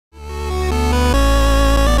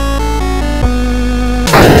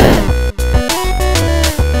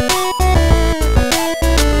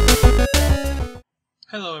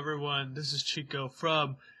This is Chico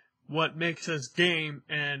from What Makes Us Game,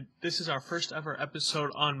 and this is our first ever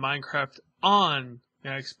episode on Minecraft on the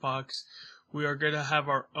Xbox. We are going to have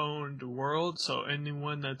our own world, so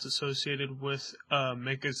anyone that's associated with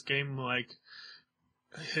Make Us Game, like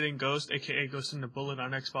Hitting Ghost, aka Ghost in the Bullet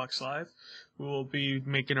on Xbox Live, we will be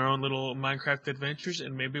making our own little Minecraft adventures,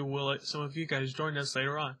 and maybe we'll let some of you guys join us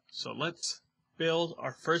later on. So let's build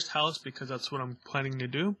our first house, because that's what I'm planning to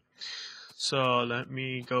do. So let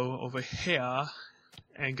me go over here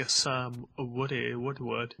and get some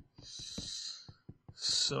wood.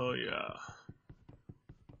 So yeah.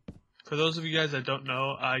 For those of you guys that don't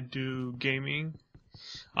know, I do gaming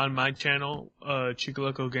on my channel, Chico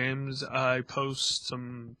Loco Games. I post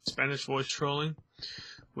some Spanish voice trolling,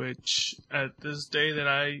 which at this day that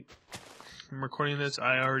I'm recording this,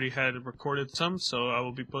 I already had recorded some, so I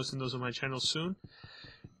will be posting those on my channel soon.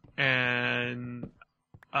 And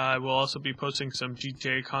I will also be posting some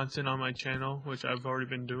GTA content on my channel, which I've already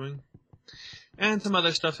been doing. And some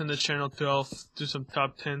other stuff in the channel too. I'll do some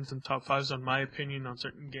top 10s and top 5s on my opinion on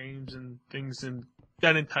certain games and things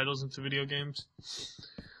that entitles into video games.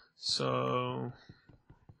 So,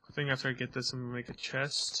 I think after I get this, I'm going to make a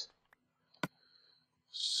chest.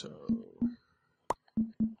 So,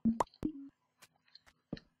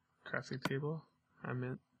 crafting table, I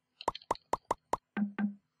meant.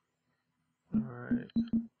 Alright.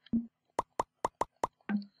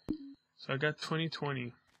 So I got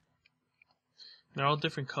 2020. They're all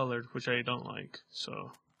different colored, which I don't like.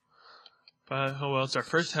 So, but oh well, it's our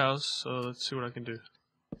first house, so let's see what I can do.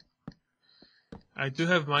 I do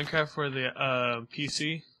have Minecraft for the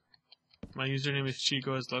PC. My username is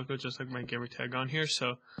Chico as Loco, just like my gamer tag on here.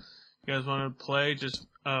 So, if you guys want to play, just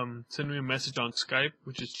send me a message on Skype,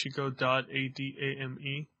 which is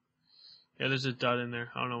chico.adame. Yeah, there's a dot in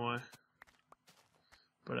there. I don't know why,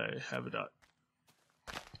 but I have a dot.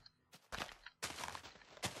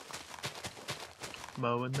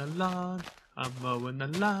 Mowing the lawn, I'm mowing the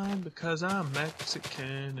lawn because I'm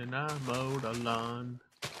Mexican and I mow the lawn.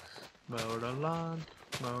 Mow the lawn,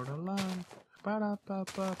 mow the lawn,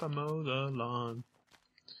 ba-da-ba-ba, mow the lawn.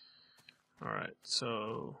 Alright,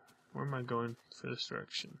 so where am I going for this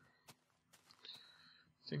direction?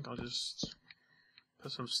 I think I'll just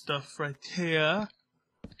put some stuff right here.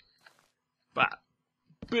 Alright,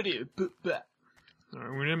 we're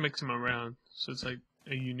gonna mix them around so it's like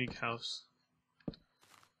a unique house.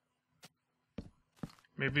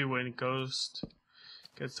 Maybe when Ghost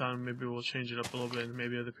gets on, maybe we'll change it up a little bit, and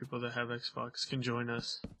maybe other people that have Xbox can join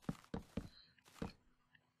us.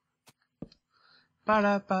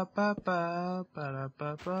 Ba-da-ba-ba-ba,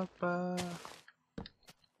 ba-da-ba-ba-ba.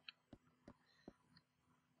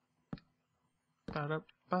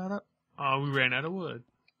 Ba-da-ba-da. Oh, we ran out of wood.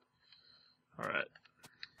 Alright.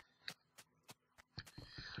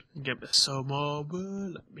 Get me some more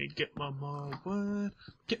wood. Let me get my more wood.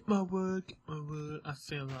 Get my wood, get my wood. I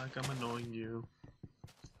feel like I'm annoying you.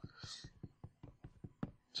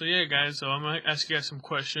 So yeah, guys, so I'm gonna ask you guys some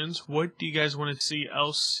questions. What do you guys want to see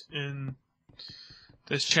else in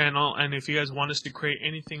this channel? And if you guys want us to create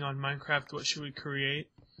anything on Minecraft, what should we create?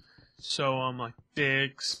 So like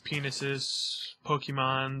dicks, penises,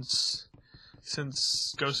 Pokemons,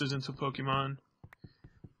 since Ghost is into Pokemon.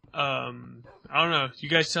 I don't know. You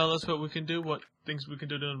guys tell us what we can do, what things we can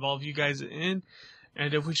do to involve you guys in,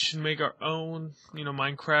 and if we should make our own,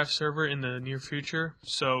 Minecraft server in the near future,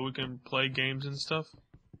 so we can play games and stuff.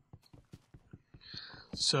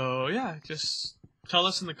 So yeah, just tell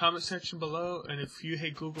us in the comment section below, and if you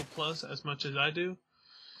hate Google Plus as much as I do,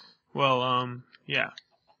 well, yeah,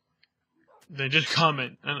 then just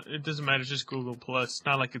comment. And it doesn't matter, just Google Plus. It's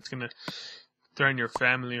not like it's gonna threaten your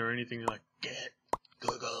family or anything. You're like, get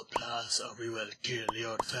Google Plus or we will kill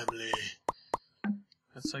your family.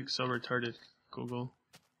 That's like so retarded. Google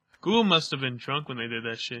must have been drunk when they did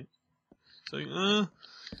that shit. It's like,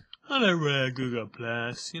 I never had Google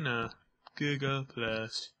Plus, Google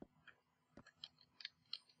Plus.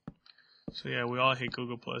 So yeah, we all hate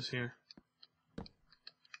Google Plus here.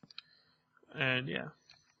 And yeah.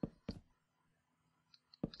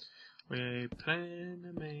 We plan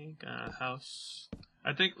to make a house.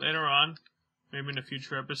 I think later on, maybe in a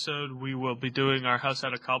future episode, we will be doing our house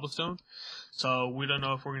out of cobblestone. So we don't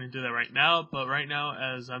know if we're going to do that right now, but right now,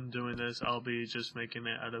 as I'm doing this, I'll be just making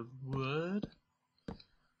it out of wood.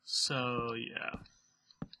 So yeah.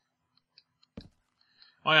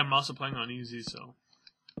 Oh yeah, I'm also playing on easy, so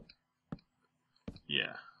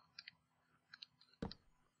yeah.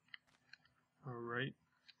 Alright.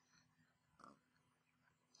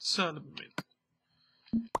 So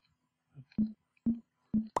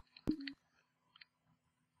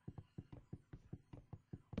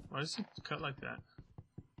why Why is it cut like that?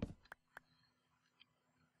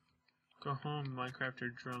 Go home, Minecraft,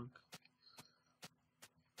 you're drunk.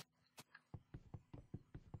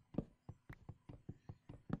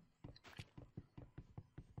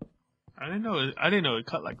 I didn't know it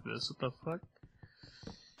cut like this. What the fuck?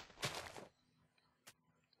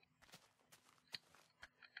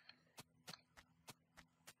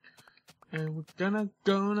 And we're gonna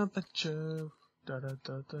bet you. Da, da,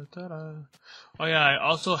 da, da, da, da. Oh yeah, I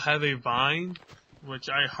also have a Vine, which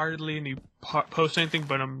I hardly post anything,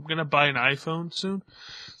 but I'm gonna buy an iPhone soon.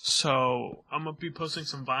 So I'm gonna be posting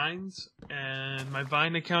some Vines, and my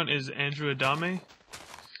Vine account is Andrew Adame.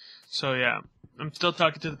 So yeah, I'm still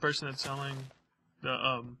talking to the person that's selling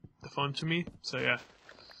the phone to me. So yeah,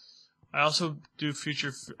 I also do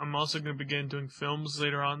I'm also gonna begin doing films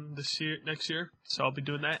later on next year. So I'll be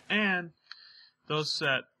doing that. And those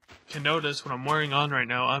that can notice what I'm wearing on right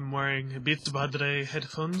now, I'm wearing Beats Padre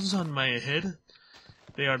headphones on my head.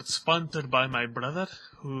 They are sponsored by my brother,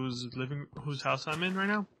 whose house I'm in right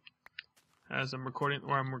now, as I'm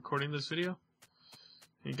recording this video.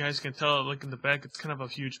 You guys can tell, look in the back, it's kind of a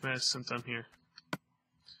huge mess since I'm here.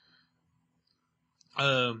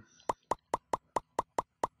 Alright,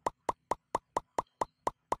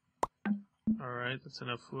 that's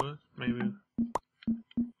enough wood. Maybe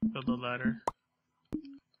build a ladder.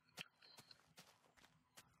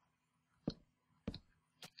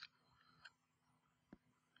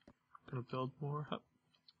 Gonna build more. Up.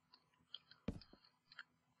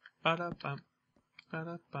 Ba-da-ba.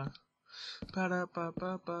 Ba-da-ba.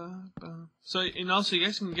 Ba-da-ba-ba-ba-ba. So, and also, you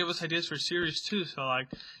guys can give us ideas for series too. So,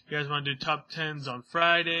 like, you guys want to do top 10s on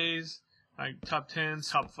Fridays, like top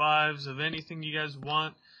 10s, top 5s of anything you guys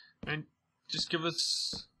want, and just give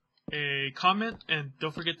us a comment. And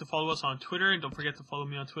don't forget to follow us on Twitter, and don't forget to follow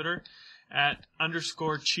me on Twitter at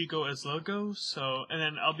 _Chico as logo. So, and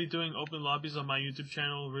then I'll be doing open lobbies on my YouTube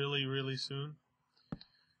channel really soon.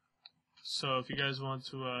 So if you guys want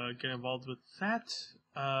to get involved with that,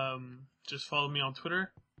 just follow me on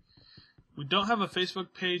Twitter. We don't have a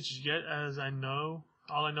Facebook page yet, as I know.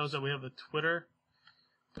 All I know is that we have a Twitter,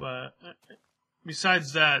 but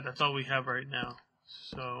besides that, that's all we have right now.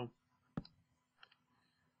 So,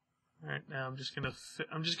 right now I'm just gonna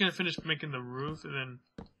finish making the roof, and then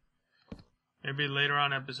maybe later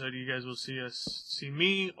on episode you guys will see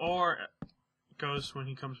me or Ghost when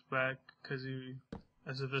he comes back, because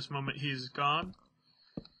as of this moment he's gone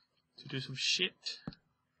to do some shit.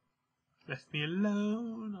 Left me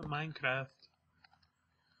alone on Minecraft.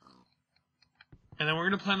 And then we're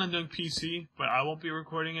gonna plan on doing PC, but I won't be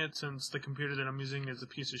recording it since the computer that I'm using is a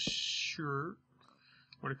piece of shit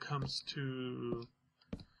when it comes to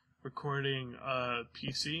recording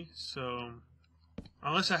PC. So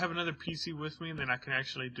unless I have another PC with me, then I can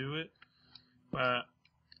actually do it. But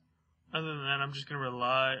other than that, I'm just gonna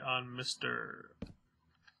rely on Mr.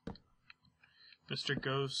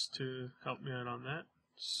 Ghost to help me out on that.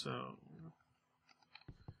 So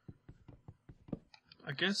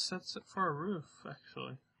I guess that's it for a roof,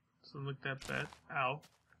 actually. Doesn't look that bad. Ow.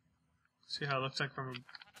 See how it looks like from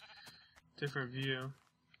a different view.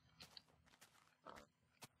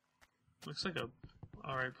 Looks like a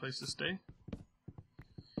alright place to stay.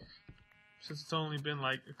 Since it's only been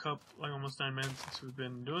like almost 9 minutes since we've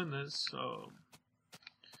been doing this, so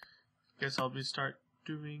I guess I'll start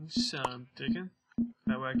doing some digging.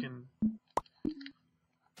 That way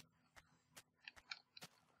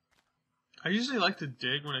I usually like to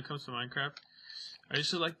dig when it comes to Minecraft. I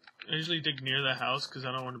usually dig near the house because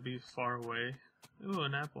I don't want to be far away. Ooh,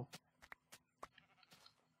 an apple.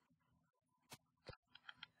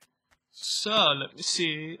 So let me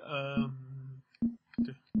see.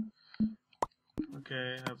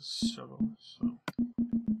 Okay, I have a shovel. So,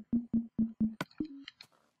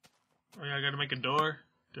 oh yeah, I gotta make a door.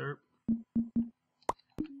 Derp.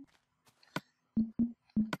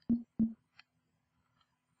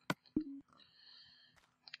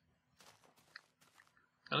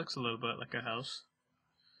 That looks a little bit like a house.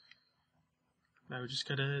 Now we just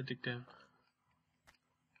gotta dig down.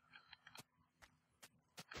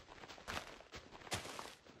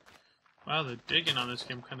 Wow, the digging on this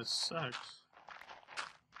game kinda sucks.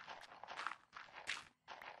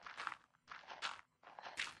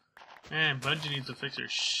 Man, Bungie needs to fix their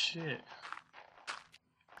shit.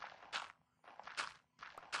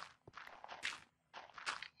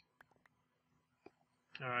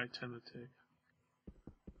 Alright, time to take.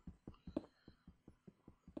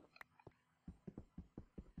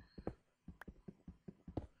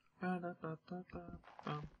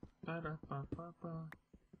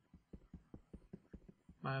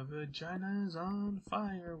 My vagina's on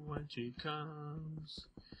fire when she comes.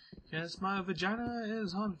 Yes, my vagina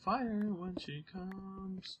is on fire when she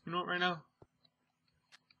comes. You know what, right now?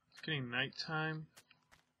 It's getting nighttime.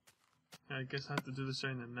 I guess I have to do this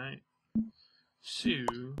during the night. So,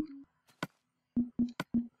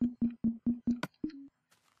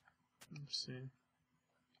 let's see.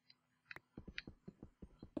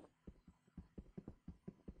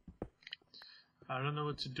 I don't know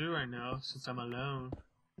what to do right now since I'm alone.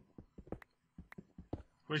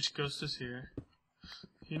 Which ghost is here?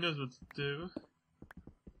 He knows what to do.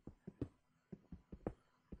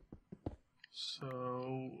 So,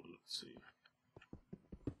 let's see.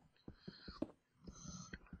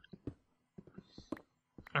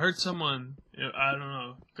 I heard someone, I don't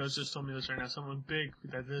know, Ghost just told me this right now, someone big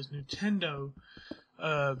that does Nintendo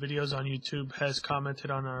videos on YouTube has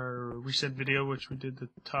commented on our recent video, which we did the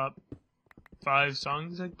top 5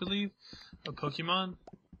 songs, I believe, of Pokemon.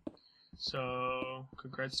 So,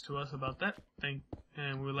 congrats to us about that.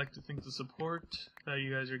 And we would like to thank the support that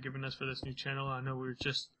you guys are giving us for this new channel. I know we're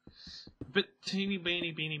just a bit teeny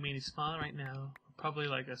small right now. Probably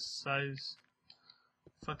like a size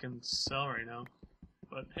fucking cell right now.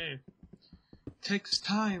 But hey, it takes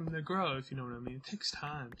time to grow, if you know what I mean. It takes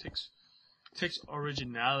time. It takes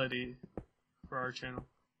originality for our channel.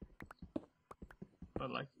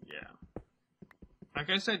 But like, yeah. Like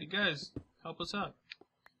I said, you guys, help us out.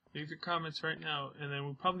 Leave your comments right now, and then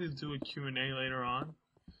we'll probably do a Q&A later on.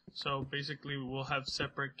 So basically, we'll have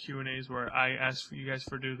separate Q&As where I ask you guys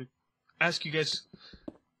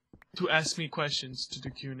to ask me questions to do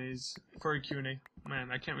Q&As for a Q&A.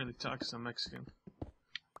 Man, I can't really talk because I'm Mexican.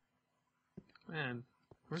 Man,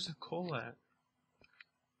 where's the coal at?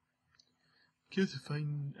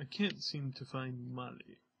 I can't seem to find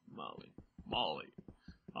Molly.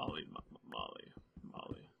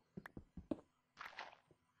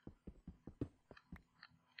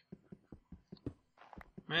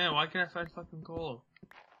 Man, why can't I find fucking coal?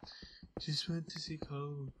 Just went to see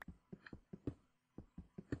coal.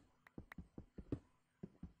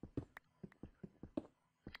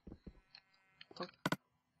 Fuck.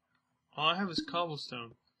 All I have is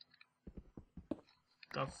cobblestone.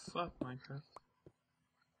 The fuck, Minecraft?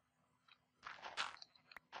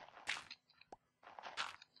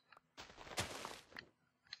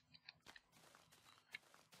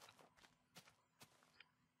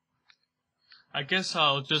 I guess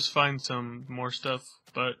I'll just find some more stuff,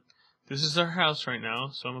 but this is our house right now,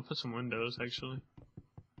 so I'm gonna put some windows, actually.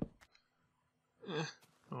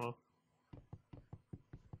 Well.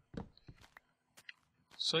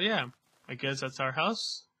 So yeah, I guess that's our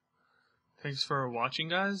house. Thanks for watching,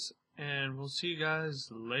 guys, and we'll see you guys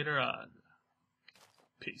later on.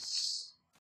 Peace.